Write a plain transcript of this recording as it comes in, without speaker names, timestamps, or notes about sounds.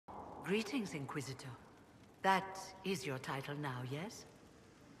Greetings, Inquisitor. That is your title now, yes?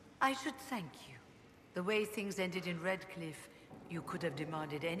 I should thank you. The way things ended in Redcliffe, you could have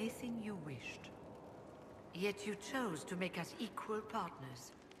demanded anything you wished. Yet you chose to make us equal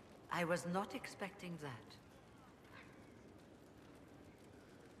partners. I was not expecting that.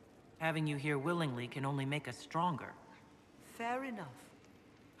 Having you here willingly can only make us stronger. Fair enough.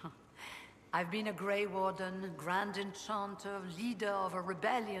 Huh. I've been a Grey Warden, Grand Enchanter, leader of a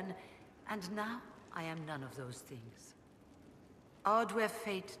rebellion, and now I am none of those things. Odd where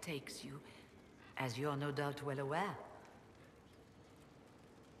fate takes you, as you're no doubt well aware.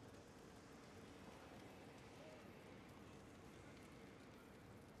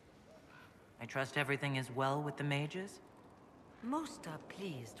 I trust everything is well with the mages? Most are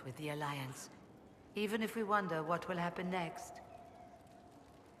pleased with the Alliance, even if we wonder what will happen next.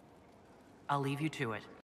 I'll leave you to it.